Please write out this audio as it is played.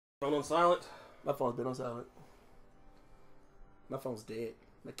Phone on silent? My phone's been on silent. My phone's dead.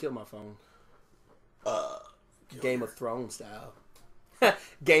 I killed my phone. Game of Thrones style.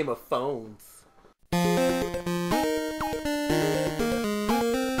 Game of Phones.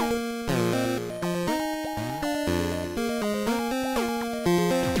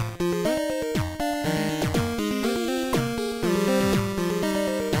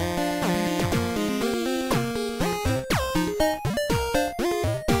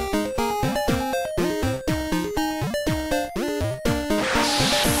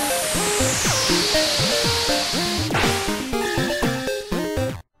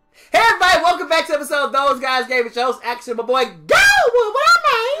 Episode of Those Guys Gave It Shows. Axel, my boy, go! What am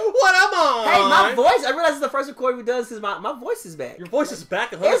I? What am I? Hey, my voice. I realize it's the first recording we've done since my voice is back. Your voice is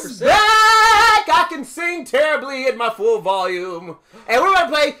back 100%. It's back! I can sing terribly at my full volume. And we're going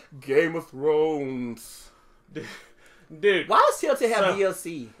to play Game of Thrones. Dude. Why does Telltale have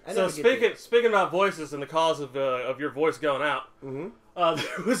DLC? So speaking about voices and the cause of your voice going out,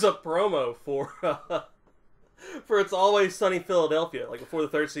 there was a promo for It's Always Sunny Philadelphia, like before the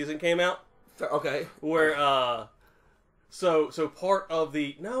third season came out. Okay. Where so part of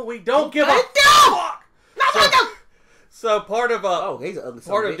the we don't give a fuck. So part of he's an ugly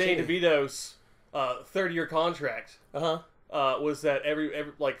part of Danny DeVito's 30-year contract was that every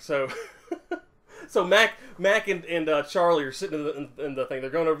so Mac and Charlie are sitting in the thing.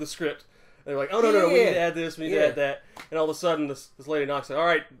 They're going over the script. They're like, oh no, we need to add this, we need to add that, and all of a sudden this lady knocks. Like, all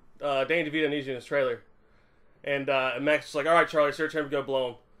right, Danny DeVito needs you in his trailer, and Mac's just like, all right, Charlie, it's your turn to go blow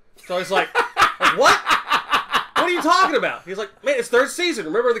him. Charlie's like, what? What are you talking about? He's like, man, it's third season.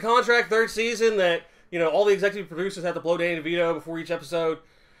 Remember the contract, third season, that, all the executive producers have to blow Danny DeVito before each episode?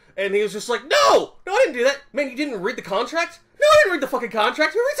 And he was just like, no, I didn't do that. Man, you didn't read the contract? No, I didn't read the fucking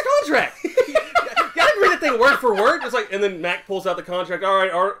contract. Who reads the contract? I didn't read that thing word for word. It's like, and then Mac pulls out the contract. All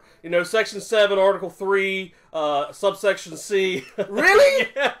right, Section 7, Article 3, subsection C. Really?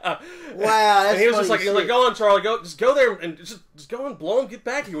 Yeah. Wow, that's and he was funny just like, go on, Charlie, just go there and just go and blow him, get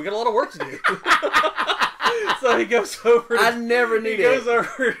back here. We got a lot of work to do. So he goes over. I never knew that. He goes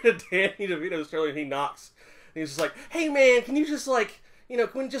over to Danny DeVito's trailer and he knocks. And he's just like, hey man, can you just can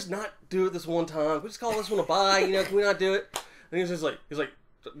we just not do it this one time? Can we just call this one a bye? Can we not do it? And he's just like,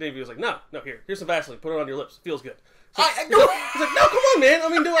 Davey was like, no, here's some Vaseline, put it on your lips, it feels good. So, he's like, no, come on, man. I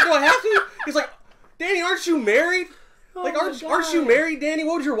mean, do I have to? He's like, Danny, aren't you married? Aren't you married, Danny?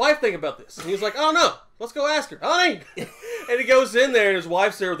 What would your wife think about this? And he's like, oh no, let's go ask her, honey. And he goes in there, and his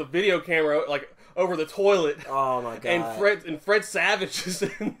wife's there with a video camera, over the toilet. Oh my god. And Fred Savage is in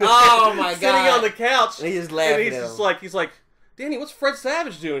there, oh my god, sitting on the couch. And he's just laughing. And he's like, Danny, what's Fred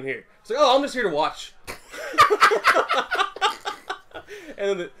Savage doing here? He's like, oh, I'm just here to watch.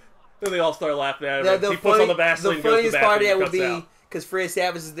 And then they all start laughing at him. He puts on the Vaseline. The funniest part of that would be because Fred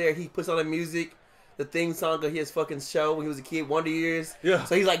Savage is there. He puts on the music, the theme song of his fucking show when he was a kid, Wonder Years. Yeah.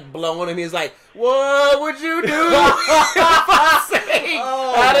 So he's like blowing him. He's like, "What would you do if I sang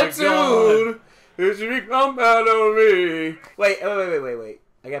attitude? It should come out on me." Wait.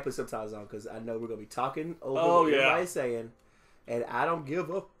 I gotta put subtitles on because I know we're gonna be talking over what everybody's saying, and I don't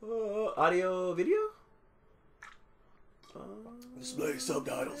give a audio video. Display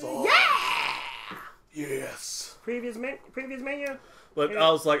subtitles on. Yeah. Yes. Previous menu. But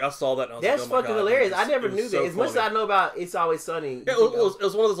I was like, I saw that. And I was That's like, oh my fucking God, hilarious. I never knew that. So as much as I know about It's Always Sunny. Yeah, it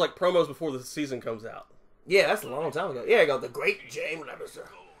was one of those promos before the season comes out. Yeah, that's a long time ago. Yeah, you go. The Great James Lannister.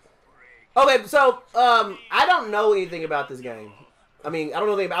 Okay, so I don't know anything about this game. I mean, I don't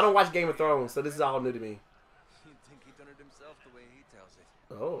know anything. I don't watch Game of Thrones, so this is all new to me. He'd think he done it himself the way he tells it.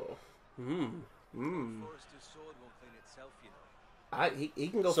 Oh. Forrester's sword won't clean itself, you know. He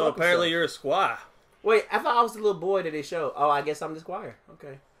can go. So apparently you're a squire. Wait, I thought I was the little boy that they showed. Oh, I guess I'm the squire.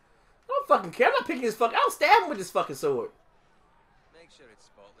 Okay. I don't fucking care. I'm not picking this fucking. I'll stab him with this fucking sword. Make sure it's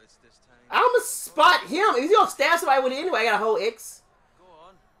spotless this time. I'm gonna spot him. If he's gonna stab somebody with it anyway, I got a whole X. Go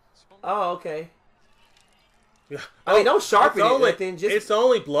on. Oh, okay. Yeah. I mean, don't sharpen it. It's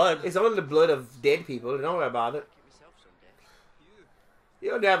only blood. It's only the blood of dead people. Don't worry about it. Get yourself some dead.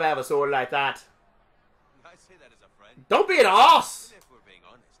 You'll never have a sword like that. I say that as a friend. Don't be an ass. If we're being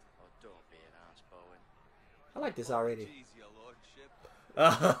honest. Oh, don't be an ass, Bowen. I like this already. Jeez, your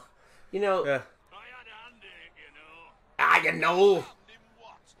lordship. You know. Yeah. You know.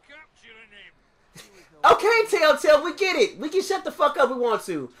 Okay, Telltale, we get it. We can shut the fuck up if we want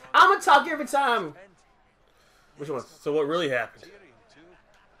to. I'm gonna talk every time. Which one? So what really happened? So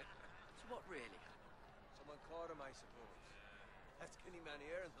what really happened? Someone caught him, I suppose. That's Kenny Man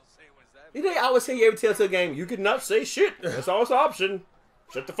here, and they'll say it was that. You know, I always say every Telltale game, you cannot say shit. That's always an option.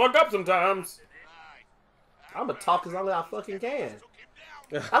 Shut the fuck up sometimes. I'm gonna talk as long as I fucking can.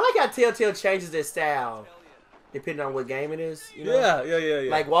 I like how Telltale changes their style depending on what game it is. You know? Yeah.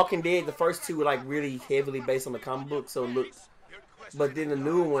 Like Walking Dead, the first two were like really heavily based on the comic book, so it looked. But then the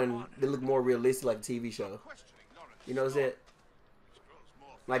new one, they look more realistic, like a TV show. You know what I'm saying?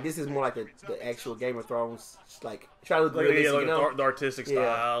 Like this is more like the actual Game of Thrones, like try to look realistic, like you know? the artistic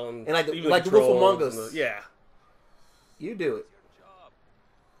style, and like even the Wolf Among Us. You do it.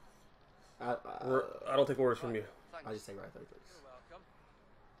 I don't take orders from you. I just take right there, please.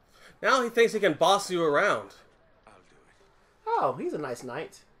 Now he thinks he can boss you around. I'll do it. Oh, he's a nice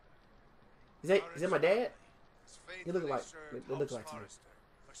knight. Is that my dad? He look like to me.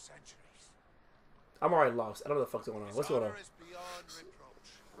 I'm already lost. I don't know what the fuck's going on. What's going on?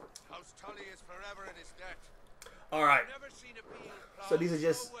 All right. So these are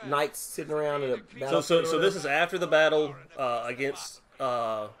just knights sitting around in a battle. So this is after the battle against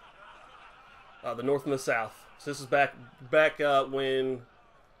the North and the South. So this is back when.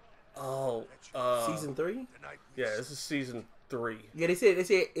 Season 3? Yeah, this is season 3. Yeah, they said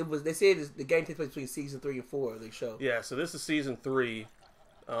the game takes place between season 3 and 4 of the show. Yeah, so this is season 3.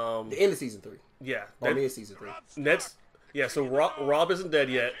 The end of season 3. Yeah, mid season 3. So Rob isn't dead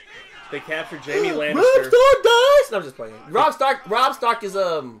yet. They captured Jamie Lannister. Rob Stark dies. No, I'm just playing. Rob Stark is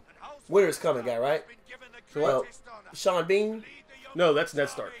Winter's Coming guy, right? What? Sean Bean. No, that's Ned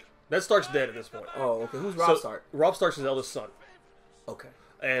Stark. Ned Stark's dead at this point. Oh, okay. Who's Rob Stark? Rob Stark's his eldest son. Okay.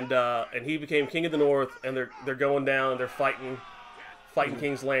 And he became king of the North, and they're going down. They're fighting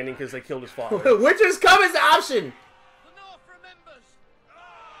King's Landing because they killed his father. Winter's Coming's the option.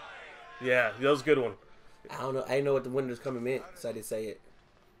 Yeah, that was a good one. I don't know. I didn't know what the Winter's Coming meant, so I didn't say it.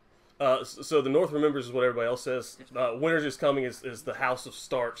 So the North remembers is what everybody else says. Winter's is coming is the House of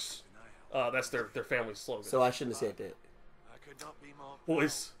Starks. That's their family slogan. So I shouldn't have said that. Well,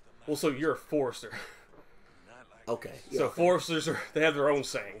 so you're a Forester. Okay. So Foresters they have their own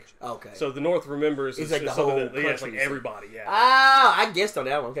saying. Okay. So the North remembers it's like the whole country. It's like everybody. Yeah. Ah, I guessed on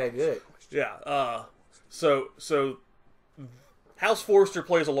that one. Okay, good. Yeah. So House Forrester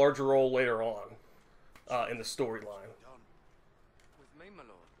plays a larger role later on in the storyline.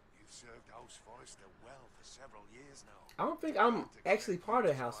 I don't think I'm actually part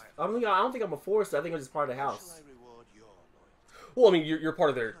of the house. I don't think I'm a Forrester. I think I'm just part of the house. Well, I mean, you're part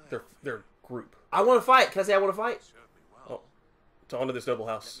of their group. I want to fight. Can I say I want to fight? Oh, to onto this noble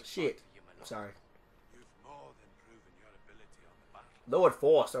house. Shit. Sorry. Lord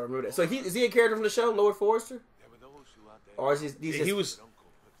Forrester. I remember that. So is he a character from the show, Lord Forrester? Or is he was?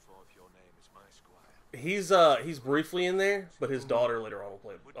 He's briefly in there, but his daughter later on will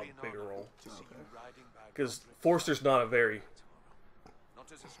play a bigger role. Because Forrester's not a very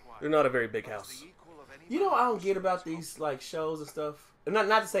big house. You know what I don't get about these like shows and stuff? Not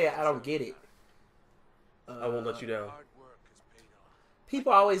to say I don't get it. I won't let you down.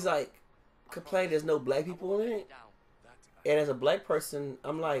 People always like complain there's no black people in it. And as a black person,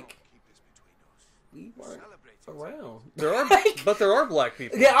 I'm like, we weren't around. But there are black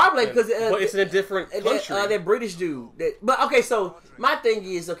people. There are black because but it's in a different country. That British dude. But okay, so my thing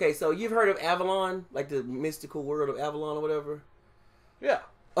is so you've heard of Avalon, like the mystical world of Avalon or whatever. Yeah.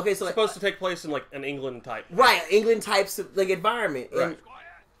 Okay, so it's supposed to take place in like an England type. Right, England types of like environment. Right.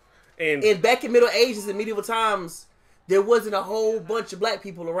 And back in Middle Ages and medieval times, there wasn't a whole bunch of black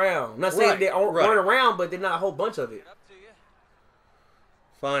people around. I'm not saying they weren't around, but they're not a whole bunch of it.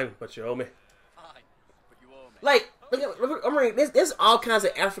 Fine, but you owe me. Like, I mean, there's all kinds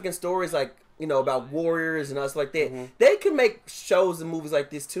of African stories, like, you know, about warriors and us like that. Mm-hmm. They can make shows and movies like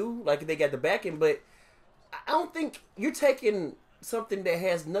this too, like they got the backing, but I don't think you're taking something that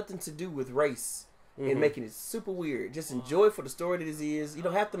has nothing to do with race and making it super weird. Just enjoy it for the story that it is. You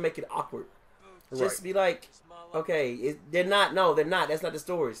don't have to make it awkward. Just be like, okay, they're not. No, they're not. That's not the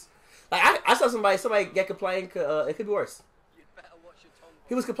stories. Like I saw somebody get complaining. It could be worse.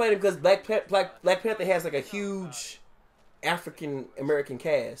 He was complaining because Black Panther has like a huge African American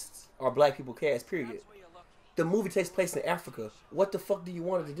cast or black people cast. Period. The movie takes place in Africa. What the fuck do you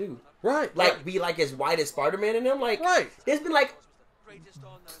want it to do? Right. Like be like as white as Spider-Man and them. Like there's been like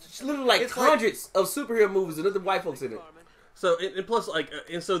literally like it's hundreds of superhero movies and other white folks in it. So and plus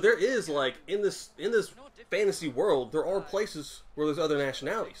and so there is like in this fantasy world there are places where there's other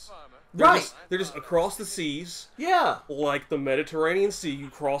nationalities. They're just across the seas. Yeah. Like the Mediterranean Sea. You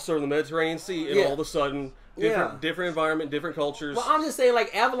cross over the Mediterranean Sea and all of a sudden different environment, different cultures. Well, I'm just saying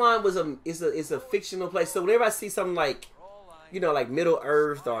like Avalon is a fictional place. So whenever I see something like, you know, like Middle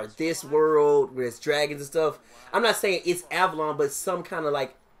Earth or this world where it's dragons and stuff, I'm not saying it's Avalon, but some kind of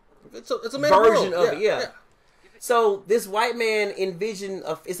like it's a version of it. Yeah. So this white man envisioned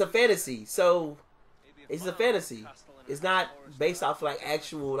it's a fantasy. So it's a fantasy. It's not based off like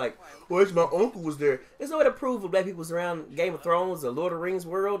actual like, where's my uncle was there. There's no way to prove black people was around Game of Thrones or Lord of the Rings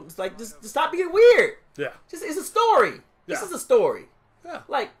world. It's like just stop being weird. Yeah. Just it's a story. Yeah. This is a story. Yeah.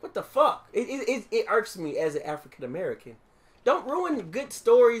 Like what the fuck? It irks me as an African American. Don't ruin good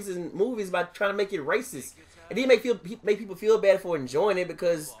stories and movies by trying to make it racist. And then make people feel bad for enjoying it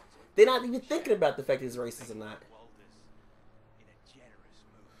because they're not even thinking about the fact that it's racist or not.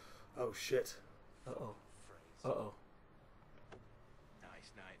 Oh shit. Uh-oh. Uh-oh.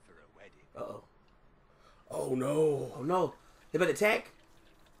 Nice night for a wedding. Uh-oh. Oh no. Oh no. They about to attack?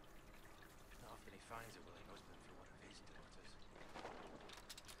 Not often he finds a willing husband for one of his daughters.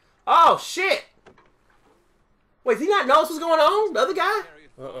 Oh shit! Wait, does he not know what's going on? The other guy?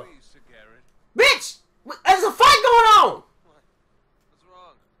 Uh-oh. Bitch! There's a fight going on! What? What's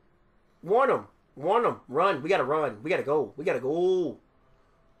wrong? Warn him. Warn him. Run. We gotta run. We gotta go. We gotta go.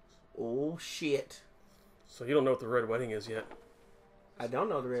 Oh shit. So you don't know what the Red Wedding is yet. I don't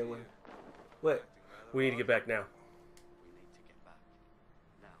know the red one. What? We need to get back now. We need to get back.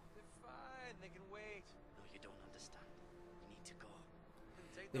 Now. They're fine. They can wait. No, you don't understand. We need to go.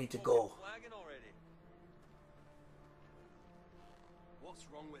 We need to go. Flagging already. What's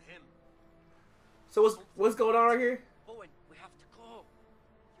wrong with him? So what's going on right here? Owen, we have to go.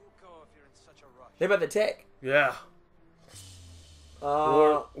 You go if you're in such a rush. They about to attack. Yeah.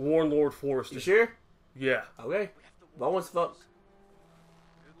 Warn Lord Forrester. You sure? Yeah. Okay. Bowen's fucked.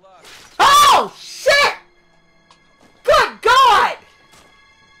 Good luck. Oh shit! Good God!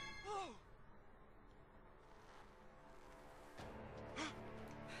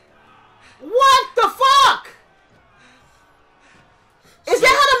 What the fuck? Is that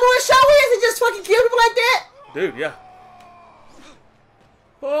how the Moore show is? It just fucking kill people like that? Dude, yeah.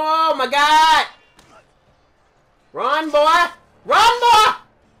 Oh my God! Run, boy! Run, boy!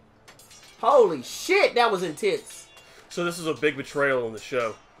 Holy shit, that was intense. So this is a big betrayal in the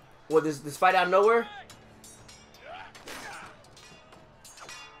show. What, this fight out of nowhere?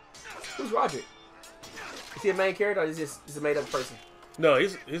 Who's Roderick? Is he a main character or is this a made up person? No,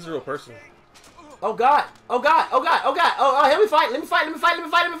 he's a real person. Oh God! Oh God! Oh God! Oh God! Oh, let me fight! Let me fight! Let me fight! Let me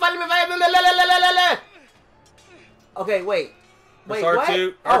fight! Let me fight! Let me fight! La, la, la. Okay, wait. Wait, It's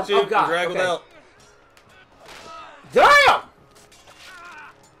R2. what? R2 oh God. drag Okay. without. Damn!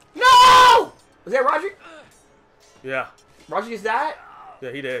 No! Was that Roderick? Yeah. Roderick just died?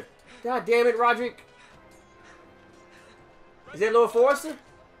 Yeah, he did. God damn it, Roderick. Is that Lord Forrester?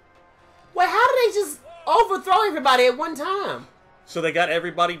 Wait, how did they just overthrow everybody at one time? So they got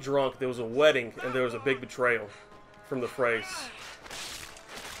everybody drunk. There was a wedding, and there was a big betrayal from the phrase.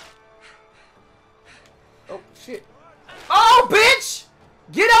 Oh, shit. Oh, bitch!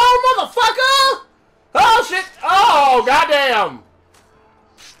 Get on, motherfucker! Oh, shit! Oh, goddamn!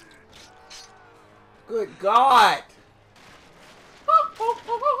 Good God.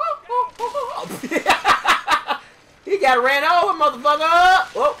 He got ran over, motherfucker!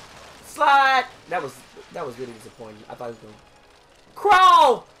 Whoa. Slide. That was really disappointing. I thought he was going to...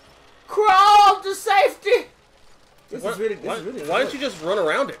 Crawl! Crawl to safety! This is really why good. don't you just run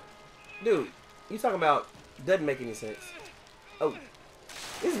around it? Dude, you talking about... Doesn't make any sense. Oh.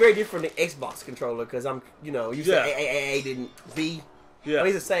 This is very different than Xbox controller, because I'm, you know, you said A didn't V. Yeah. I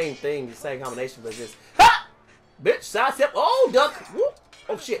mean, it's the same thing, the same combination, but just... Ha! Bitch, sidestep. Oh, duck. Whoop.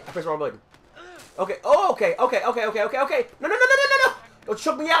 Oh, shit. I pressed the wrong button. Okay. Oh, okay. Okay. No. Don't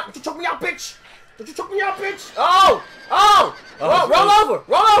choke me out. Don't you choke me out, bitch. Don't you choke me out, bitch. Oh. Roll over.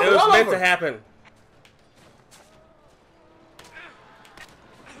 It was meant to happen.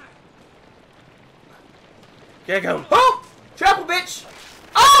 Get him. Oh, trample, bitch.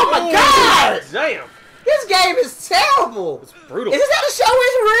 Oh, my God. Damn. This game is terrible. It's brutal. Is this how the show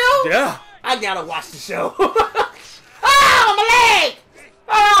is real? Yeah. I gotta watch the show. Oh, my leg.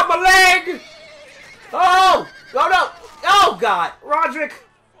 Oh, my leg. Oh, no. Oh, God. Roderick.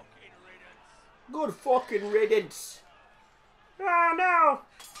 Good fucking riddance. Oh, no.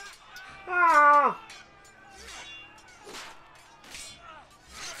 Ah.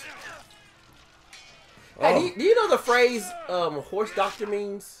 Hey, do you know the phrase horse doctor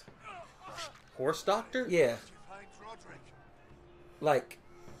means? Horse doctor? Yeah. Like,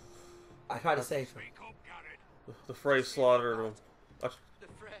 I tried to say The phrase slaughtered him. The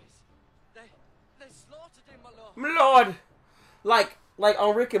phrase. They slaughtered him, my lord. my lord. Like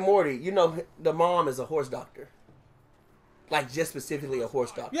on Rick and Morty, you know the mom is a horse doctor. Like just specifically a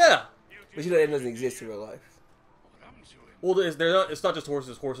horse doctor. Yeah. But you know that doesn't exist in real life. Well, it's not just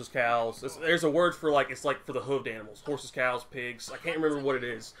horses, cows. There's a word for it's like for the hooved animals. Horses, cows, pigs. I can't remember what it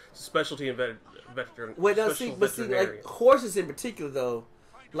is. It's a specialty in veterinary. Wait, no, see, like horses in particular though,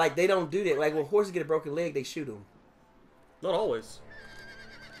 like they don't do that. Like when horses get a broken leg, they shoot them. Not always.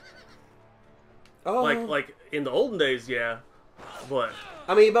 Oh. Like in the olden days, yeah. But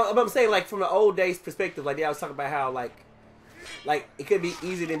I mean, but I'm saying, like, from the old days perspective, like, I was talking about how, like it could be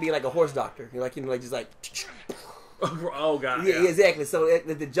easy to be like a horse doctor. You're like, just like. Oh god. Yeah, exactly. So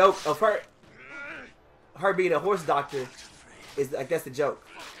the joke of her being a horse doctor is like, that's the joke.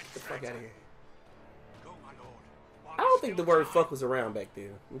 Get the fuck out of here. I don't think the word "fuck" was around back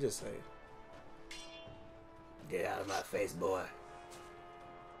then. I'm just saying. Get out of my face, boy.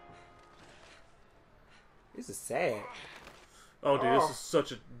 This is sad. Oh, dude,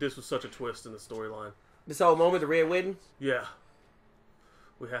 this was such a twist in the storyline. This whole moment, the red wedding. Yeah.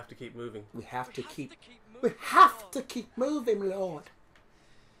 We have to keep moving. We have to keep moving, Lord.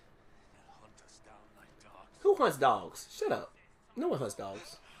 Who hunts dogs? Shut up. No one hunts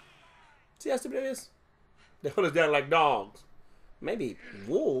dogs. See how stupid that is? They hunt us down like dogs. Maybe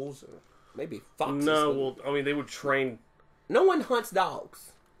wolves, or maybe foxes. No, well, I mean, they would train. No one hunts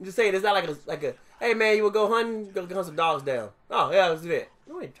dogs. I'm just saying, it's not like a. Hey man, you wanna go hunting? Go hunt some dogs down. Oh yeah, that's it.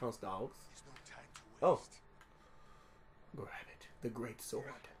 No one hunts dogs. Oh, grab it, the great sword.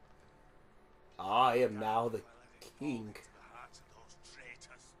 I am now the king.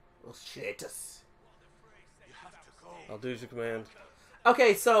 Those traitors. I'll do as you command.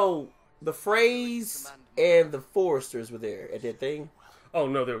 Okay, so the Freys and the Forresters were there at that thing. Oh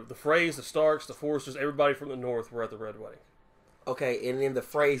no, the Freys, the Starks, the Forresters, everybody from the North were at the Red Wedding. Okay, and then the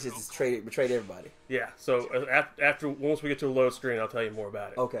Freys just betrayed everybody. Yeah. So after once we get to a load screen, I'll tell you more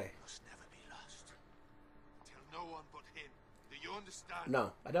about it. Okay. Never be lost. Tell no one but him. Do you understand?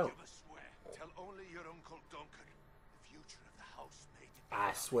 No, I don't. Give a swear. Tell only your Uncle Duncan. The future of the house may depend.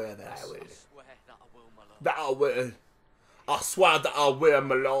 I swear that I will. I swear that I will, my lord. That I will. I swear that I will,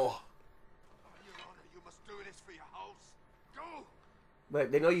 my lord. Your honor, you must do this for your house. Go.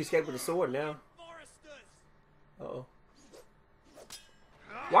 But they know you escaped with a sword now. Uh-oh.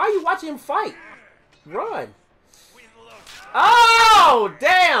 Why are you watching him fight? Run. Oh,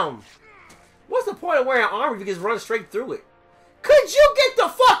 damn. What's the point of wearing armor if you just run straight through it? Could you get the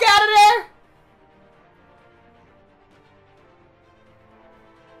fuck out of there?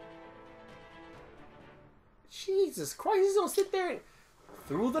 Jesus Christ, he's gonna sit there and...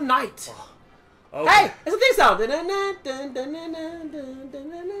 through the night. Okay. Hey, it's a theme song.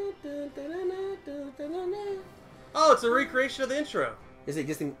 Oh, it's a recreation of the intro. Is it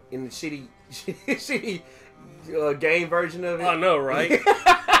just in the shitty game version of it? I know, right?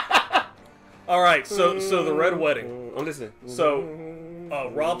 All right, so the Red Wedding. I'm listening. So,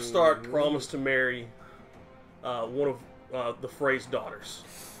 Robb Stark promised to marry one of the Frey's daughters.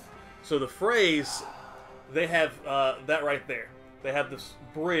 So the Freys, they have that right there. They have this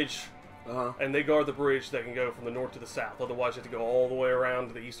bridge, and they guard the bridge that can go from the north to the south. Otherwise, you have to go all the way around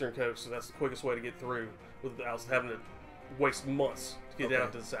to the eastern coast. So that's the quickest way to get through without having to waste months to get down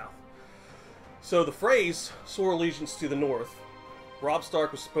to the south. So the Freys swore allegiance to the north. Robb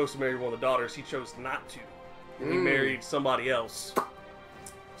Stark was supposed to marry one of the daughters. He chose not to. And he married somebody else.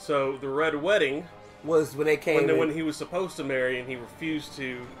 So the Red Wedding was when they came when he was supposed to marry and he refused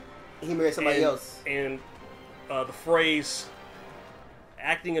to. He married somebody else. And the Freys,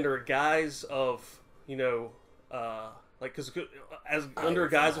 acting under a guise of, under a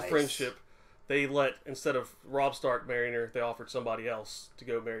guise of friendship, they instead of Robb Stark marrying her, they offered somebody else to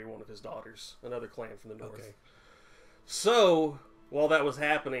go marry one of his daughters, another clan from the north. Okay. So, while that was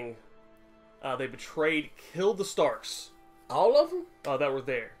happening, they killed the Starks. All of them? That were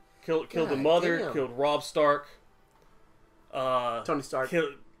there. Killed the mother, killed Robb Stark. Tony Stark.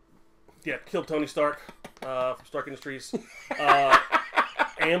 Killed Tony Stark from Stark Industries.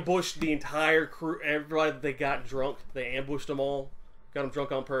 Ambushed the entire crew, everybody that they got drunk. They ambushed them all. Got them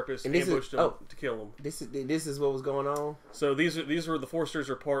drunk on purpose. And ambushed them to kill them. This is what was going on. So these were the Forresters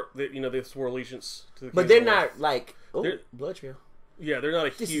are part that they swore allegiance to the. But they're not like blood trail. Yeah, they're not a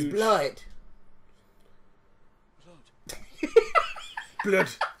this huge. This is blood. Blood.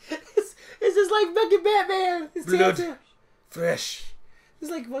 It's just like fucking Batman. It's blood. Fresh.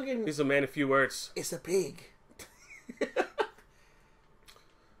 It's like fucking. He's a man of few words. It's a pig.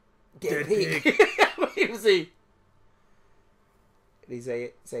 Dead pig. Let me see. Did he say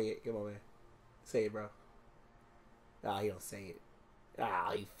it? Say it. Come on, man. Say it, bro. Nah, he don't say it.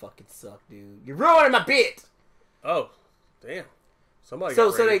 Ah, you fucking suck, dude. You're ruining my bit. Oh, damn. Somebody.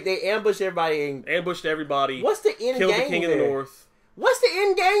 So they ambushed everybody and ambushed everybody. What's the end game? Killed the king of the north. What's the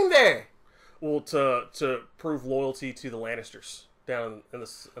end game there? Well, to prove loyalty to the Lannisters down in the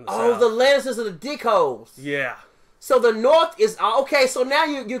south. Oh, the Lannisters are the dickholes. Yeah. So the north is okay. So now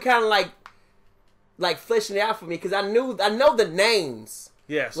you kind of like fleshing it out for me because I know the names.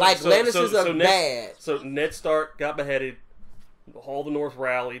 Yeah. Lannisters are bad. So Ned Stark got beheaded all the North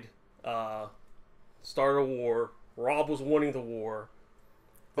rallied, started a war. Robb was winning the war.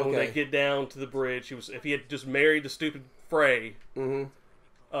 Then when they get down to the bridge, if he had just married the stupid Frey,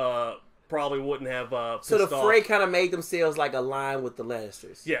 probably wouldn't have. So the Frey kind of made themselves like align with the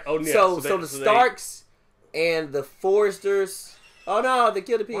Lannisters. Yeah. Oh yeah. So the Starks and the Foresters. Oh no, they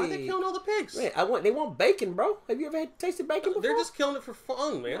killed the pigs. Why are they killing all the pigs? Man, they want bacon, bro. Have you ever tasted bacon before? They're just killing it for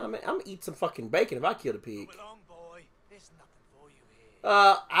fun, man. Nah, man, I'm gonna eat some fucking bacon if I kill the pig. Come along, boy. There's nothing for you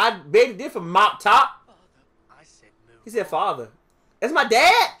here. I bet he did for Mop Top. Father, I said move. He said father. That's my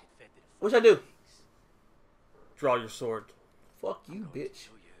dad. What should I do? Draw your sword. Fuck you, bitch.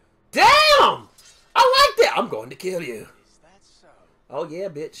 Damn! I like that. I'm going to kill you. Is that so? Oh yeah,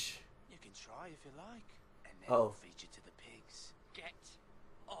 bitch. You can try if you like. And then Oh. we'll feed you to the pigs. Get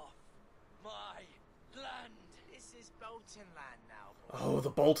off my land. This is Bolton land now, boy. Oh, the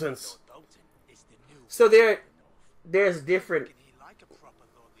Boltons. Lord Bolton is the new So North. there's different. Can he like a proper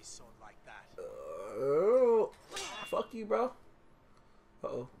lordly sword like that? Oh, fuck you, bro.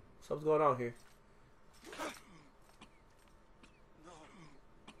 Uh-oh. Something's going on here.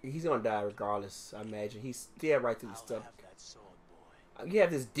 He's gonna die regardless, I imagine. He's stabbed right through the I'll stomach. have that sword, boy. You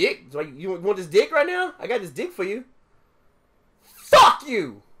have this dick. So you want this dick right now? I got this dick for you. Fuck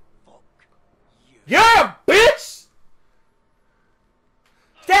you! Fuck you. Yeah, bitch!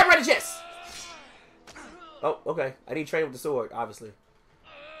 Stab right in the chest! Oh, okay. I need to train with the sword, obviously.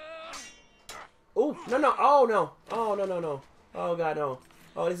 Oh, no. Oh, no. Oh, no. Oh, God, no.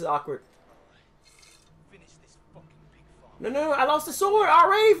 Oh, this is awkward. Finish this fucking pig farm. No. I lost the sword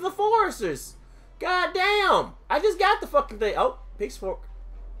already for the Foresters. God damn. I just got the fucking thing. Oh, pig's fork.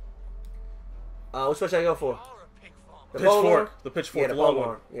 Which one should I go for? You're a pig farmer. The pole arm? Pitchfork. The pitchfork. Yeah, the the long pole one.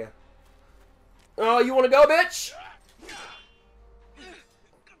 arm. Yeah. Oh, you want to go, bitch?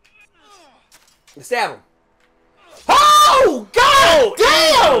 Stab him. Oh, God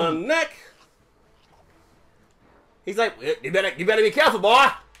damn! The neck. He's like, you better be careful, boy.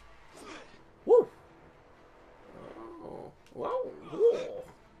 Woo. Oh, whoa.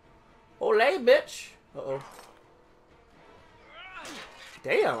 Olay, bitch. Uh-oh.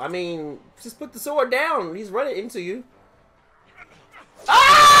 Damn, I mean, just put the sword down. He's running into you.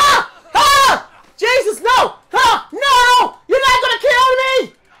 Ah! Ah! Jesus, no! Ah! No! You're not gonna kill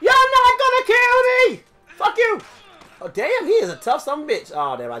me! You're not gonna kill me! Fuck you! Oh, damn, he is a tough son of a bitch.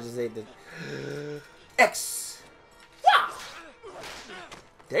 Oh, damn, I just ate the... X. Wow.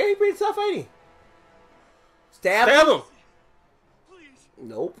 Damn, he pretty tough, ain't he? Stab him. Please,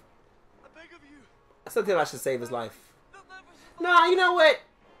 Nope. I beg of you. Sometimes I should save his life. They'll never survive. Nah, you know what?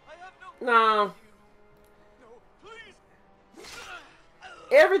 I have no... Nah. No, please.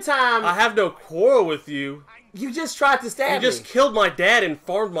 Every time I have no quarrel with you. you just tried to You stab just me. killed my dad and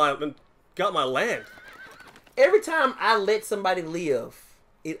got my land. Every time I let somebody live,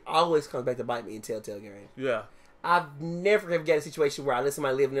 it always comes back to bite me in Telltale Game. Yeah. I've never have got a situation where I let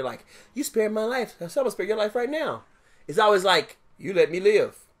somebody live and they're like, you spared my life. So I'm going to spare your life right now. It's always like, you let me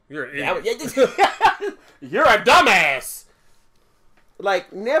live. You're an idiot. You're a dumbass.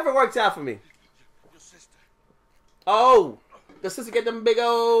 Like, never works out for me. Your sister. Oh, the sister get them big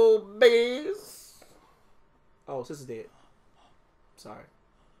old babies. Oh, sister's dead. Sorry.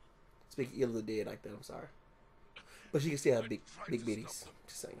 Speaking ill of the dead like that, I'm sorry. But she can still have big bitties.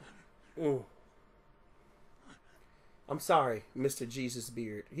 Just saying. Mm. I'm sorry, Mr. Jesus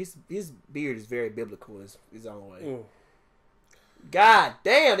Beard. His beard is very biblical in his own way. Mm. God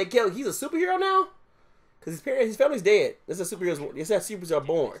damn, they killed. He's a superhero now. Cause his family's dead. That's how superheroes. That's how superheroes are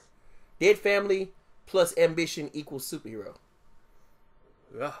born. Dead family plus ambition equals superhero.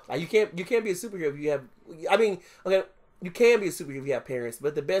 Yeah. Like you can't be a superhero if you have. I mean, okay, you can be a superhero if you have parents,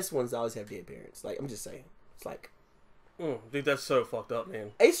 but the best ones always have dead parents. Like I'm just saying, it's like Dude, that's so fucked up,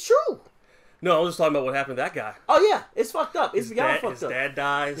 man. it's true. No, I was just talking about what happened to that guy. Oh yeah, it's fucked up. It's beyond fucked His up. dad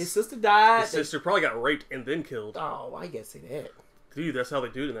dies. His sister died. His sister probably got raped and then killed. Oh, why you gotta say that? Dude, that's how they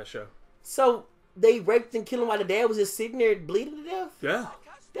do it in that show. So they raped and killed him while the dad was just sitting there bleeding to death. Yeah.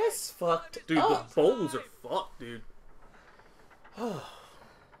 That's fucked Dude, up. the Boltons are fucked, dude.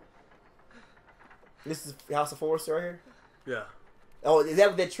 This is House of Forest right here. Yeah. Oh, is that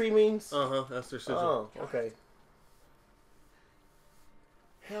what that tree means? Uh-huh, that's their sister. Oh, okay.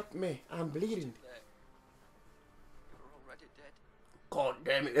 Help me, I'm bleeding. You're already dead. God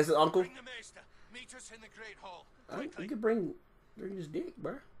damn it, that's his uncle. Bring the maester. Meet us in the Great Hall. You can bring his dick,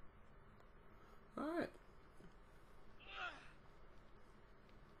 bro. All right.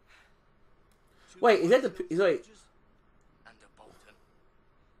 Wait, is that the? Wait. And a Bolton.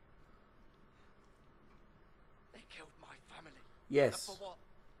 They killed my family. Yes. For what?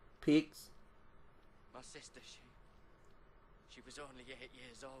 Pigs. My sister, she She was only 8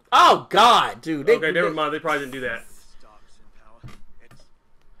 years old. Oh God, dude. Okay, never mind. They probably didn't do that. Starks in power. It's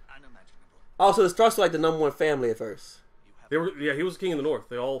unimaginable. Also, the Starks were like the #1 family at first. They were, yeah, he was the king of the North.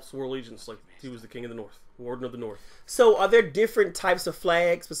 They all swore allegiance like he was the king of the North, warden of the North. So, are there different types of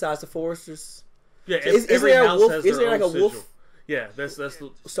flags besides the Foresters? Yeah, Is every there a house wolf? has Is their there like own a wolf? sigil. Yeah, that's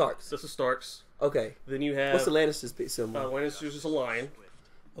the Starks. That's the Starks. Okay. Then you have What's the Lannisters symbol? Lannister's just a lion,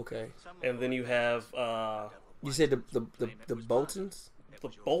 Okay. and then you have You said the Boltons. the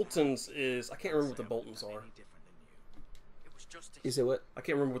Boltons is I can't remember what the Boltons are. You said what? I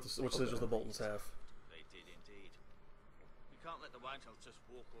can't remember which sigils the Boltons have. They did indeed. You can't let the Whitehills just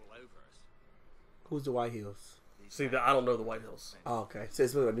walk all over us. Who's the White Hills? See, I don't know the White Hills. Oh, okay. So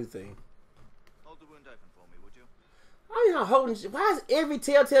it's really a new thing. Hold the wound open for me, would you? I'm not holding. Why is every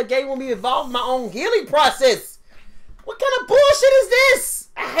Telltale game want me to involve in my own healing process? What kind of bullshit is this?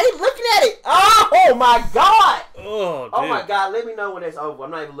 I hate looking at it. Oh my God. Oh, dude. Oh my God. Let me know when it's over.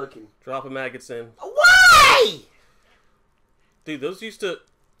 I'm not even looking. Dropping maggots in. Why? Dude,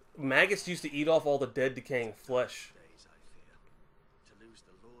 maggots used to eat off all the dead, decaying flesh. Days, I fear. To lose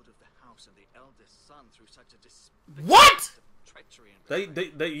the Lord of the House and the eldest son through such a What? treachery and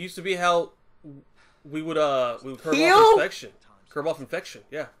They used to be how we would curb Heal? off infection. Curb off infection,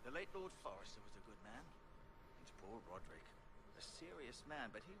 yeah. The late Lord Forrester was a good man. And poor Roderick. A serious man,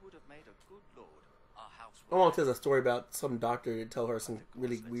 but he would have made a good lord. Our house I want to tell a story about some doctor that told her some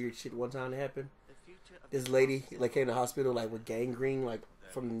really weird shit one time that happened. the future of This lady like came to the hospital like with gangrene like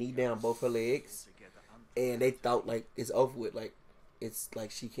from the knee down both her legs, and they thought like it's over with, like it's like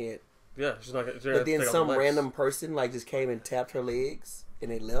she can't. Yeah, she's not gonna But then some random person like just came and tapped her legs and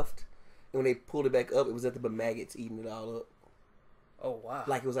they left. And when they pulled it back up, it was nothing but maggots eating it all up. Oh, wow.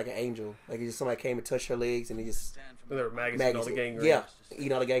 Like it was like an angel. Like it just somebody came and touched her legs and they just And there were maggots and all the gangrene. Yeah,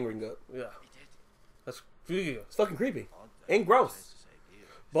 eating all the gangrene up. Yeah. That's yeah. It's fucking creepy and gross.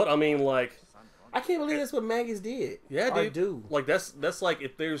 But I mean, like, I can't believe that's what maggots did. yeah, Or dude. do. Like that's like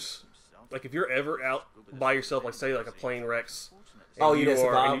if there's like if you're ever out by yourself, like say like a plane wrecks. And Oh, you gotta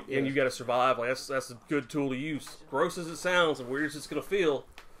survive? and you got to survive. Like that's a good tool to use. Gross as it sounds and weird as it's gonna feel,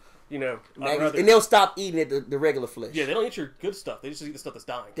 you know. Maggots, and they'll stop eating it, the regular flesh. Yeah, they don't eat your good stuff. They just eat the stuff that's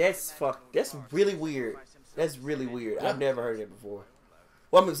dying. That's really weird. That's really weird. I've never heard that before.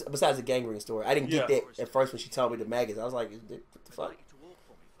 Well, I mean, besides the gangrene story, I didn't get that at first when she told me the maggots. I was like, what the fuck?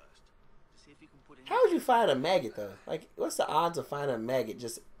 How would you find a maggot though? Like, what's the odds of finding a maggot?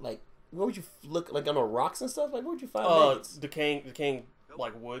 Just like, where would you look? Like on the rocks and stuff? Like, where would you find maggots? Decaying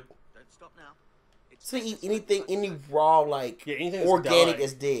like wood. Don't stop now. So you eat anything, any raw, like Yeah, anything that's organic dying.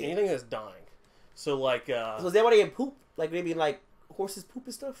 is dead. Anything that's dying. So like, So is that why they in poop? Like maybe like horses poop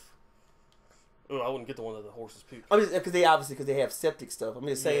and stuff? oh, I wouldn't get the one that the horses poop. I'm just because they have septic stuff. I'm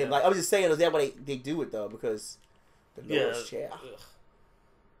just saying, Yeah. like I'm just saying, is that why they do it though? Because the Lord's chair. Ugh.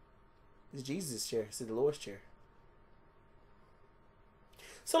 It's Jesus' chair. It's the Lord's chair.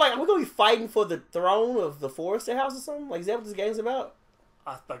 So, like, are we going to be fighting for the throne of the Forrester house or something? Like, is that what this game's about?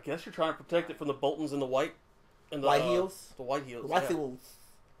 I guess you're trying to protect it from the Boltons and the White and the White Heels? The White Heels. The White yeah. Heels.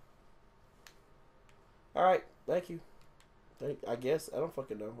 All right. Thank you. I guess. I don't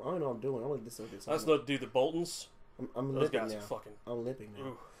fucking know. I don't know what I'm doing. I'm going to do something. That's not dude. The Boltons. I'm Those limping guys now. are fucking. I'm limping now.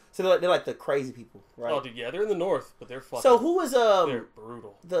 Ooh. So, they're like the crazy people, right? Oh, dude, yeah, they're in the north, but they're fucking. So, who is, they're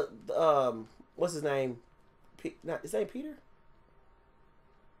brutal. the what's his name? His name Peter?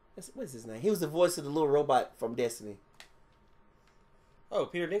 What's his name? He was the voice of the little robot from Destiny. Oh,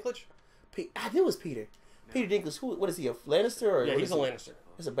 Peter Dinklage. I knew it was Peter. Peter Dinklage. What is he? A Lannister or? Yeah, what he's is a he? Lannister.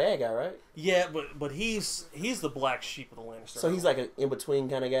 He's a bad guy, right? Yeah, but he's the black sheep of the Lannister. So he's like an in between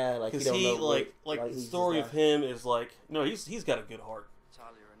kind of guy. Like he because don't know. like the he's story just of him is like no, he's got a good heart.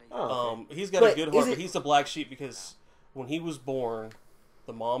 Oh, okay. He's got But a good is heart, it- but he's the black sheep because when he was born,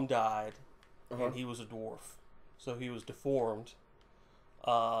 the mom died, Uh-huh. and he was a dwarf, so he was deformed.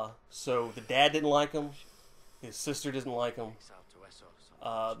 So the dad didn't like him, his sister didn't like him.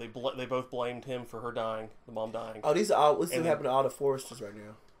 They both blamed him for her dying, the mom dying. Oh, these are all. This is And- happening to all the Foresters right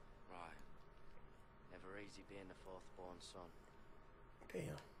now. Right. Never easy being the fourth born son.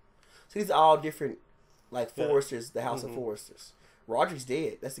 Damn. So these are all different, like Yeah. Foresters. The House of Foresters. Roderick's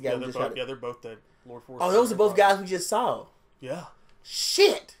dead. That's the guy Yeah, who they're just both, shot. yeah, they're both dead. Lord Forrester. Oh, those are both guys we just saw. Yeah.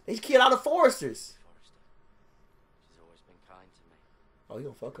 Shit! They killed all the Foresters. Forrester. She's always been kind to me. Oh, you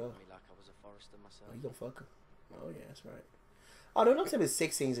gonna fuck her? Me like I was a Forrester myself. Oh, you gonna fuck her? Oh yeah, that's right. Oh no, don't tell me it's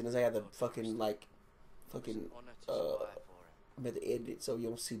 6 scenes and they have the fucking like, fucking. Honor to survive for him. I'm at the end it so you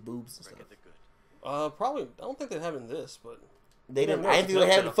don't see boobs and stuff. Rick of the good. Probably. I don't think they have in this, but They didn't. No, I it's didn't think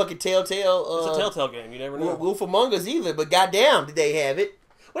they had the Telltale. fucking Telltale. it's a Telltale game. You never know. Wolf Among Us either, but goddamn, did they have it?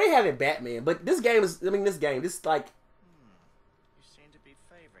 Well, they have it Batman, but this game is. I mean, this like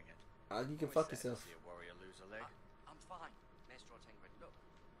bring it. You can fuck yourself. See a warrior lose a leg. I'm fine. Look,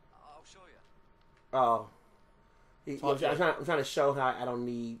 I'll show you. Oh. I'm trying to show how I don't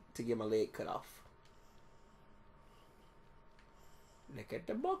need to get my leg cut off. Look at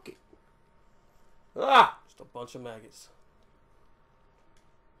the bucket. Ah! Just a bunch of maggots.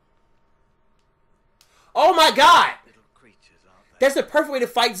 Oh my god! Little creatures, aren't they? That's the perfect way to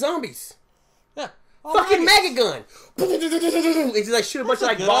fight zombies. Yeah. Fucking maggot gun. It's just like shoot a bunch of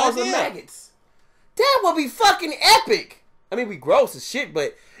like balls of maggots. That would be fucking epic. I mean, we gross as shit,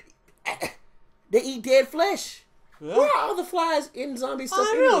 but they eat dead flesh. Yeah. Where are all the flies in zombie stuff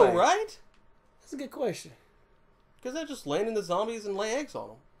anyway? I know, right? That's a good question. Because they're just landing the zombies and lay eggs on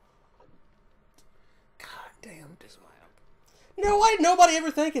them. God damn. You know, why did nobody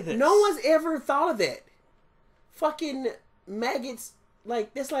ever think of this? No one's ever thought of that. Fucking maggots,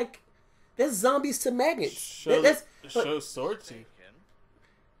 that's zombies to maggots. Show sword to.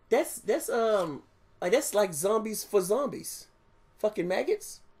 That's like zombies for zombies. Fucking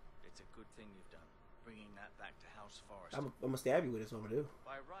maggots. It's a good thing you've done, bringing that back to House Forest. I'm gonna stab you with this. What I'm gonna do.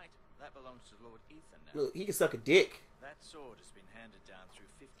 By right, that belongs to Lord Ethan now. Look, he can suck a dick. That sword has been handed down through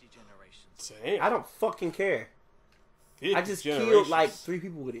 50 generations. Damn. I don't fucking care. I just killed like 3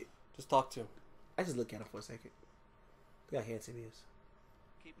 people with it. Just talk to him. I just look at him for a second. Look how handsome he is.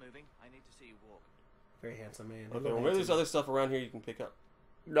 Keep moving. I need to see you walk. Very handsome man. Okay, well, maybe there's other stuff around here you can pick up.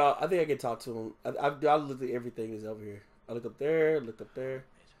 No, I think I can talk to him. I looked at everything that's over here. I look up there, look up there.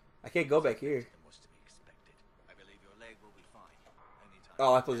 I can't go back here. I believe your leg will be fine. Anytime.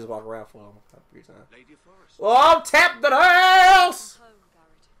 Oh, I thought just walk around for him. Lady Forest. Oh, tap the house!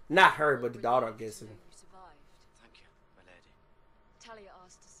 Not her, but the daughter, I'm guessing. Thank you, my lady. Talia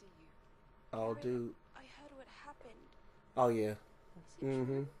asked to see you. Oh, dude. I heard what happened. Oh, yeah.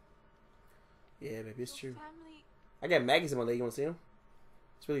 Mm-hmm. Yeah, baby, it's true. I got maggots in my leg. You want to see them?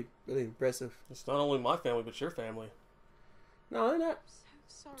 It's really, really impressive. It's not only my family, but your family. No, they're not.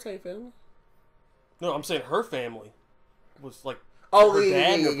 So sorry. Same family. No, I'm saying her family was like her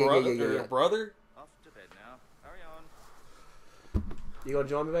dad and her brother. Off to bed now. Hurry on. You gonna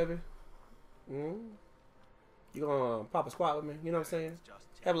join me, baby? You gonna pop a squat with me? You know what I'm saying?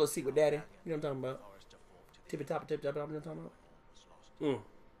 Have a little seat with daddy. You know what I'm talking about? Tippy top, you know what I'm talking about?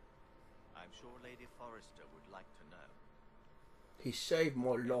 I'm sure Lady Forrester would like to know. He saved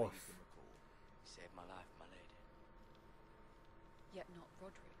my life. He saved my life, my lady. Yet not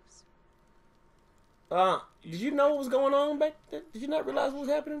Roderick's. Did you know what was going on back then? Did you not realize what was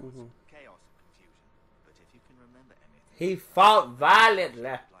happening? Chaos and confusion. But if you can remember anything, He fought violently.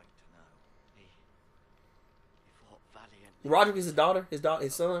 I'd like to know. He fought valiantly. Roderick is his daughter, his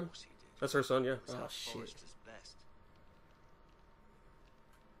son. That's her son, yeah. Oh shit. Forrester's best.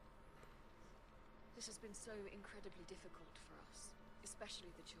 This has been so incredibly difficult for us, especially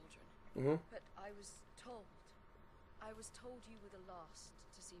the children. But I was told you were the last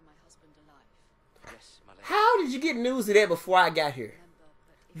to see my husband alive. Yes, my lady. How did you get news of that before I got here?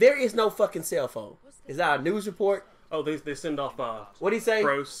 There is no fucking cell phone. Is that a news report? Oh, they send off What'd he say?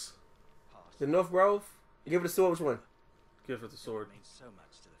 Gross. The North Grove? Give it a sword, which one? Give her the sword. It means so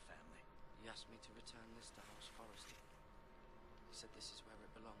much to the family. He asked me to return this to House Forrester. He said this is where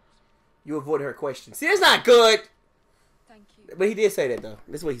it belongs. You avoided her question. See, that's not good! Thank you. But he did say that, though.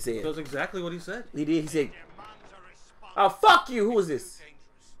 That's what he said. That's exactly what he said. He did. He said, oh, fuck you! Who is this?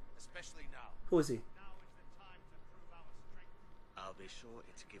 Who is he? I'll be sure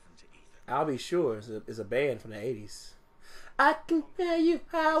it's given to Ethan. I'll be sure. It's a band from the 80s. I can tell you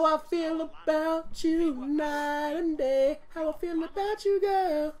how I feel about you night and day. How I feel about you,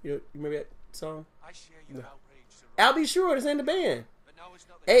 girl. You remember that song? I share your outrage, Sir I'll be sure. This ain't the band. But now it's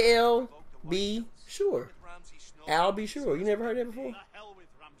not the A-L-B sure. I'll be sure. You never heard that before?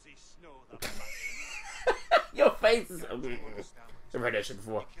 Your face is... Never heard that shit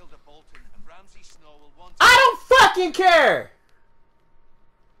before. I don't fucking care!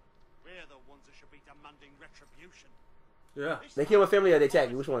 We're the ones that should be demanding retribution. Yeah. They killed my family or they attacked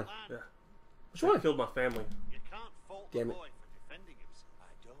me? Which one? Yeah. Which one? They killed my family. You can't fault the Damn it. boy for defending himself.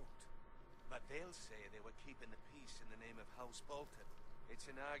 I don't. But they'll say they were keeping the peace in the name of House Bolton. It's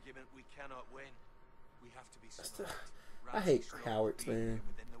an argument we cannot win. We have to be smart. I hate cowards, man.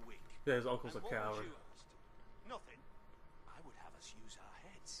 Within the week. Yeah, his uncle's a And what would coward. you ask? Nothing. I would have us use our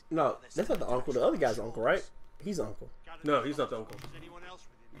heads. No, that's not the uncle. The other guy's uncle, right? He's uncle. No, he's not the uncle. Is anyone else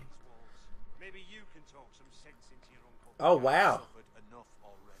within these walls? Maybe you can talk some sense into your uncle. Oh, wow. Suffered enough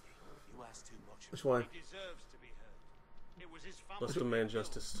already. You ask too much. Which one? He deserves to be heard. It was his family. Let's demand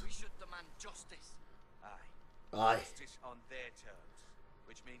justice. We should demand justice. Aye. Aye. Justice on their terms,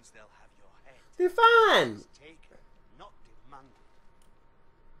 which means they'll have your head. They're fine. Taken, not demanded.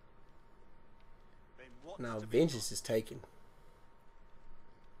 No, vengeance is taken.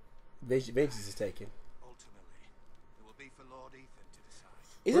 Vengeance is taken. Ultimately, it will be for Lord Ethan to decide.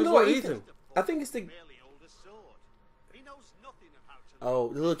 Isn't Where's Lord Lord Ethan? Ethan? I think it's the. Merely hold a sword. He knows nothing of how to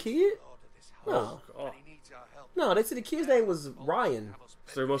Oh, the little kid? Lord of this house. No. Oh. And he needs our help. No, they said the kid's name was Ryan.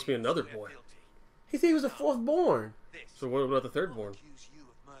 So there must be another boy. He said he was the fourth born. So what about the third born? Accuse you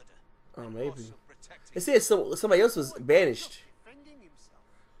of murder. Oh, maybe. Also protecting It said somebody else was banished. defending himself.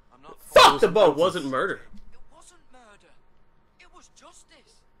 I'm not Fuck the It boat. wasn't murder. It wasn't murder. It was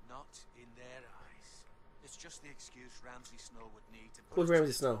justice. not in their eyes. It's just the excuse Ramsay Snow would need to. Who's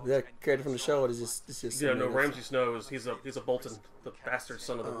Ramsay Snow? Is that a character from the show, or is this just? Yeah, no. somebody else? Ramsay Snow is he's a Bolton, the bastard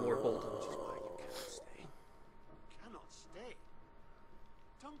son of the Lord Bolton. Cannot stay.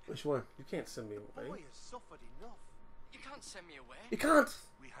 Duncan, Which one? You can't send me boy away. has suffered enough. You can't send me away. You can't.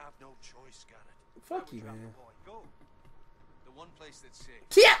 We have no choice, Garrett. Fuck you, man. Boy, go. The one place that's safe,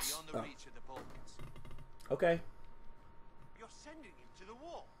 Yes! beyond the Oh. reach of the Boltons. Okay. You're sending him to the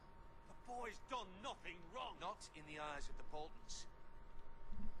wall. The boy's done nothing wrong. Not in the eyes of the Boltons.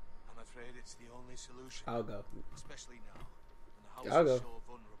 I'm afraid it's the only solution, I'll go. especially now, when the house I'll is go. so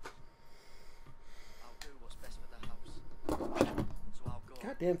vulnerable. I'll do what's best for the house. So I'll go.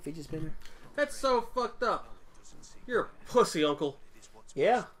 Goddamn fidget spinner. That's so fucked up. It doesn't seem You're a pussy, Uncle. it is what's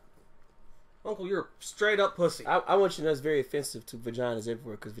Yeah. Uncle, you're a straight up pussy. I want you to know it's very offensive to vaginas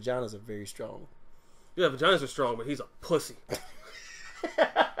everywhere because vaginas are very strong. Yeah, vaginas are strong, but he's a pussy.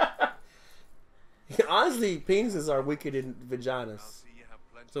 Honestly, penises are weaker than vaginas. See, you have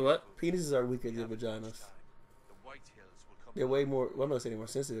plenty So what? of food. Penises are weaker than You have much vaginas. time. The White Hills will come They're way more. Well, I'm not saying more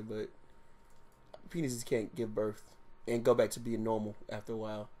sensitive, but penises can't give birth and go back to being normal after a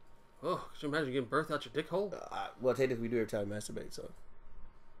while. Oh, could you imagine getting birth out your dick hole? Well, technically, we do every time we masturbate, so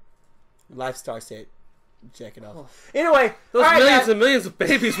life starts at jacking off. Oh. Anyway, Those all right, millions guys. and millions of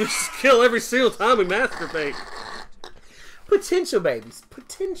babies we just kill every single time we masturbate. Potential babies.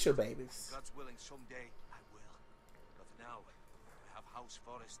 Potential babies. God's willing, someday I will. But for now, I have House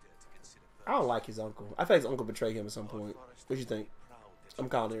Forrester to consider first. I don't like his uncle. I feel like his uncle betrayed him at some point. What you think? I'm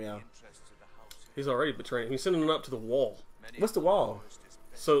calling it now. He's already betraying him. He's sending him up to the wall. What's the wall?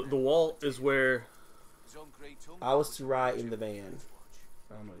 So the wall is where... I was to ride in the van.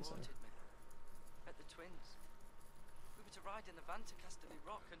 I don't know what he's saying. Wanted me. At the twins. We were to ride in the van to Casterly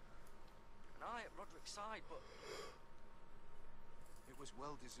Rock and I at Roderick's side, but It was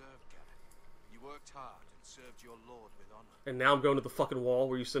well deserved, Garrett. You worked hard and served your lord with honor. And now I'm going to the fucking wall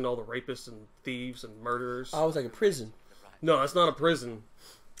where you send all the rapists and thieves and murderers. I was like a prison. No, that's not a prison.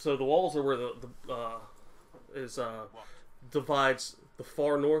 So the walls are where divides the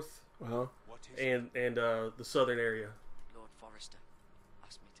far north Uh-huh. What is it? and the southern area. Lord Forrester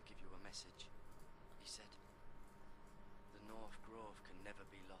asked me to give you a message. He said, the North Grove can never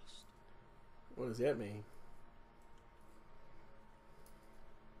be lost. What does that mean?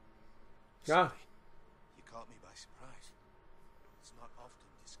 Ah, You caught me by surprise. It's not often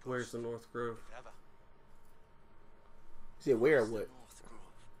discussed. Where's the North Grove? if ever. is it where or The what? North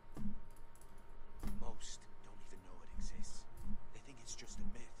Grove. Most don't even know it exists. They think it's just a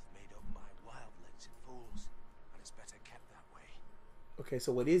myth made up by wildlings and fools, and it's better kept that way. Okay,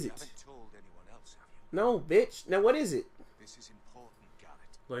 so what is You it? haven't told anyone else, have you? No, bitch. Now what is it? This is important,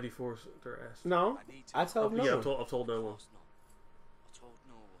 Garrett. Lady Forrester asked. No, I need to I told no Yeah, one. I've told no one. Of course not. I told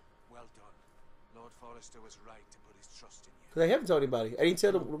no one. Well done. Lord Forrester was right to put his trust in you. Because I haven't told anybody. I didn't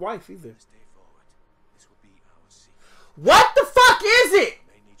tell the wife either. This day forward, this will be our secret. What the fuck is it?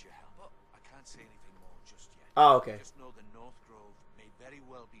 I may need your help. I can't say anything more just yet. Oh, okay. Just know the North Grove may very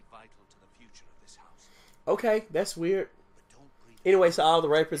well be vital to the future of this house. Okay, that's weird. But don't breathe. Anyway, so all the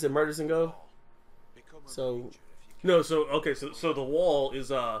rapists and murders can go. Become a So- ranger if you can. No, so okay, so the wall is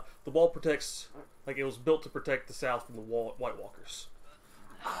the wall protects, like it was built to protect the South from the White Walkers.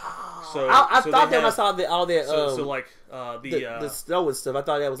 So I so thought they that when I have- saw all that so like the snow and stuff. I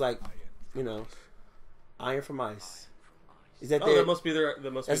thought that was like, you know, iron from ice. Is that oh, their? that must be their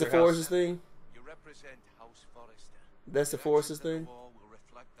That's be the their house. Foresters thing. You represent House Forrester. That's the Foresters Actions of thing. the war will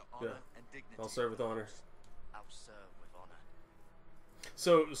reflect the honor Yeah. and dignity I'll serve with of the honor. house. I'll serve with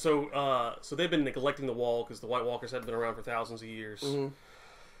honor. So they've been neglecting the wall because the White Walkers hadn't been around for thousands of years. Mm-hmm.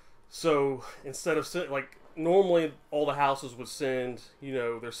 So instead of like normally all the houses would send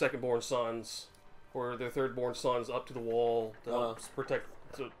their second-born sons or their third-born sons up to the wall to help protect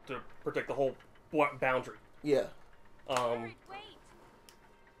to protect the whole boundary. Yeah. Um,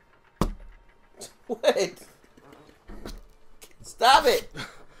 Wait. Stop it.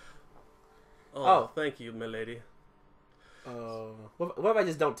 oh, thank you, milady. What if I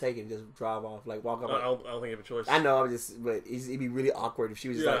just don't take it and just drive off, like walk off? I don't think you have a choice. I know, but it'd be really awkward if she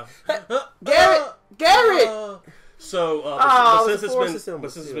was just Yeah. like, hey, Garrett, Garrett. Since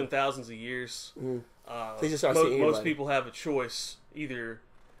it's been thousands of years, most people have a choice either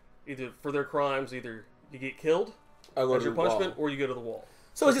for their crimes, either you get killed as your punishment, or you go to the wall.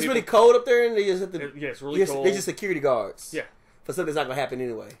 So it's just really cold up there, and they just have to. Yeah, it's really cold. They're just security guards. Yeah, for something that's not gonna happen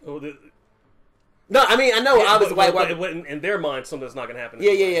anyway. Well, no, I mean I know. Obviously, in their mind, something that's not gonna happen.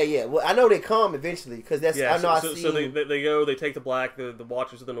 Yeah. Well, I know they come eventually because that's. Yeah, I know. So they go. They take the black, the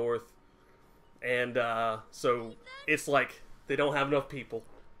Watchers of the North, and so it's like they don't have enough people.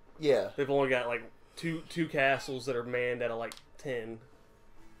 Yeah, they've only got like two castles that are manned out of like 10.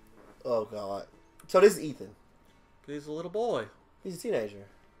 Oh God! So this is Ethan. He's a little boy. He's a teenager.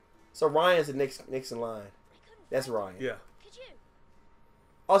 So Ryan's the next in line. That's Ryan. Yeah. Could you?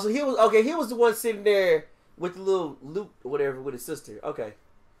 Also, he was the one sitting there with the little Luke or whatever with his sister. Okay.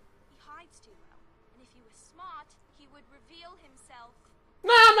 He hides too well, and if he was smart, he would reveal himself.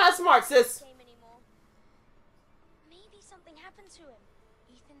 No, I'm not smart, sis. Anymore. Maybe something happened to him.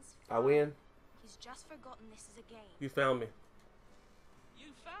 Ethan's I win. He's just forgotten this is a game. You found me. You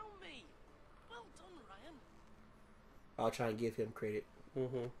found me. Well done, Ryan. I'll try and give him credit.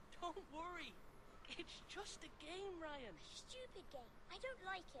 Mm-hmm. Don't worry. It's just a game, Ryan. Stupid game. I don't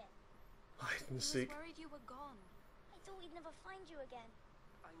like it. Hide and I was seek. worried you were gone. I thought we'd never find you again.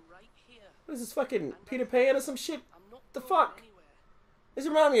 I'm right here. What is this fucking Peter Pan or some shit? I'm not The going fuck? anywhere. This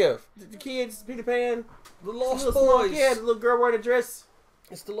remind me of the kids, Peter Pan, The Lost little small- Boys. Yeah, the little girl wearing a dress.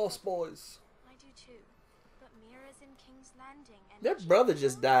 It's the Lost Boys. I do too. But Mira's in King's Landing, and Their brother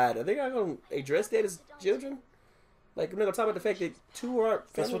just died. Are they not going to address that as children? Like, I'm not going to talk about the fact that two are...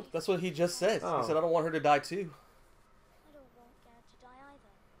 That's what he just said. Oh. He said, I don't want her to die too. I don't want Garrett to die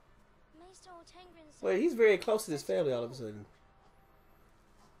either. Maester Tengrin said... Well, he's very close to his family all of a sudden.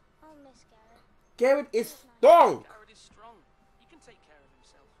 I'll miss Garrett. Garrett is strong! Garrett is strong. He can take care of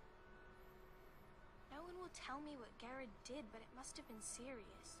himself. no one will tell me what Garrett did, but it must have been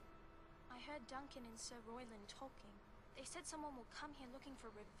serious. I heard Duncan and Sir Royland talking. They said someone will come here looking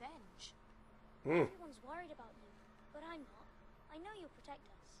for revenge. Everyone's worried about you, but I'm not. I know you'll protect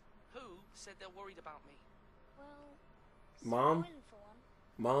us. Who said they're worried about me? Well... Mom? Sir Royland, for one.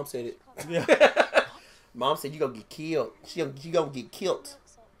 Mom said it. Yeah. Mom said you gonna get killed. She gonna get killed.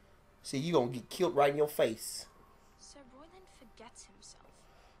 Milksop. See, you gonna get killed right in your face. Sir Royland forgets himself.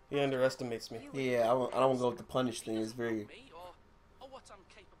 He underestimates me. Yeah, I don't want to go with the punish thing. It's very... Me or what I'm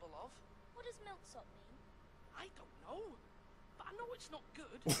capable of? What does Milksop mean? I don't know. But I know it's not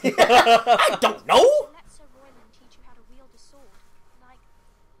good. I don't know! Let Sir Royland teach you how to wield a sword.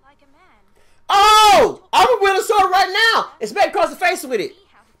 Like a man. Oh! I'm gonna wield a sword right now! It's back across the face with it.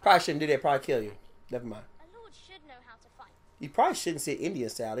 Probably shouldn't do that. Probably kill you. Never mind. A lord should know how to fight. You probably shouldn't sit Indian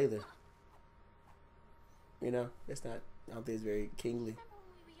style either. You know, that's not... I don't think it's very kingly. Remember when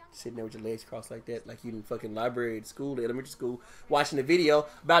we were younger? Sitting there with your legs crossed like that, like you in fucking library at school, the elementary school, watching the video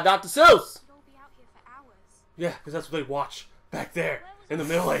about Dr. Seuss. We'd all be out here for hours. Yeah, because that's what they watch back there in the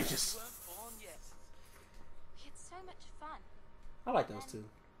Middle Ages. Weren't born yet. We had so much fun. I like those two.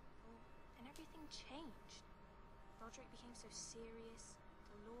 And everything changed. Roderick became so serious,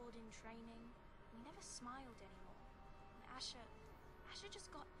 the Lord in training. We never smiled anymore. And Asher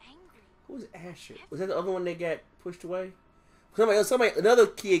just got angry. Who was Asher? Was that the other one that got pushed away? Another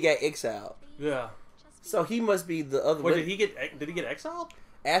kid got exiled. Yeah. So he must be the other Wait, one. did he get exiled?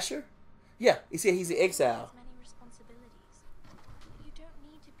 Asher? Yeah, he said he's an exile. Many responsibilities. But you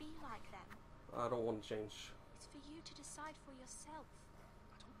don't need to be like them. I don't want to change. It's for you to decide for yourself.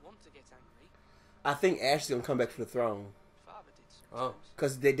 I don't want to get angry. I think Asher's gonna come back for the throne. Father did Oh. sometimes.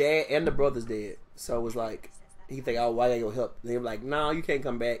 Cause the dad and the brother's dead. So it was like, he think, oh, why they gonna help? They were like, no, you can't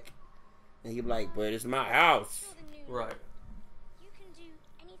come back. And he be like, but it's my house. You're the new Right. lord. You can do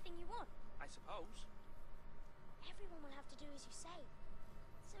anything you want. I suppose. Everyone will have to do as you say.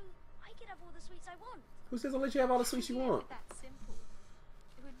 So I can have all the sweets I want. Who says I'll let you have all the sweets you want? That simple.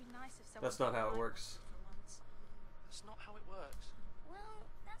 It would be nice if someone. That's not how it could works. for once. That's not how it works. Well,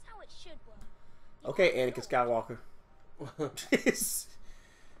 that's how it should work. Okay, Anakin Skywalker.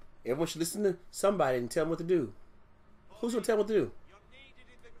 Everyone should listen to somebody and tell them what to do. Who's gonna tell them what to do? You're needed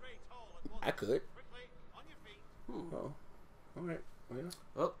in the Great Hall at once. I could. Quickly, on your feet. Oh, all right. Well.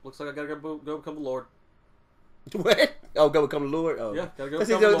 Oh, looks like I gotta go become the Lord. What? Oh, go become the Lord? Oh. Yeah, gotta go Because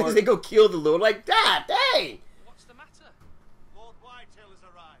become the Lord. they go kill the Lord. Like, God dang! What's the matter? Lord Whitetail has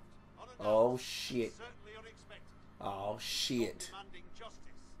arrived. Unannounced. Oh, shit. Certainly unexpected. Oh, shit. Demanding justice.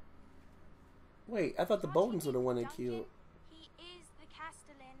 Wait, I thought the Boltons were the one they Duncan, killed. He is the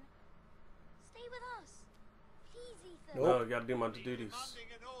Castellan. Stay with us. Please, Ethan. Nope. No, I gotta do my duties.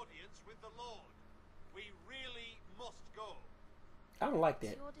 Demanding an audience with the Lord. We really must go. I don't like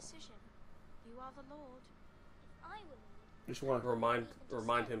It's that. your decision. You are the Lord. If I were Lord, Just want to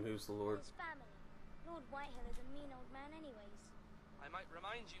Remind him who's the Lord. his family. Lord Whitehill is a mean old man anyways. I might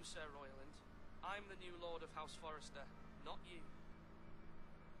remind you, Sir Royland, I'm the new Lord of House Forrester, not you.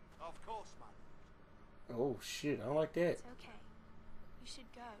 Of course, man. Oh shit! I don't like that. It's okay. You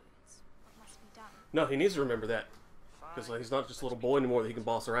should go. It's what must be done. No, he needs to remember that. Because Fine. he's not just a little boy anymore that he can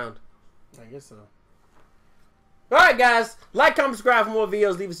boss around. I guess so. Alright, guys. Like, comment, subscribe for more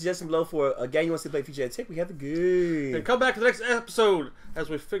videos. Leave a suggestion below for a game you want to see play feature at Tick. We have the game. And come back to the next episode as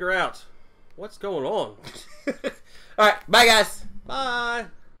we figure out what's going on. Alright, bye, guys. Bye.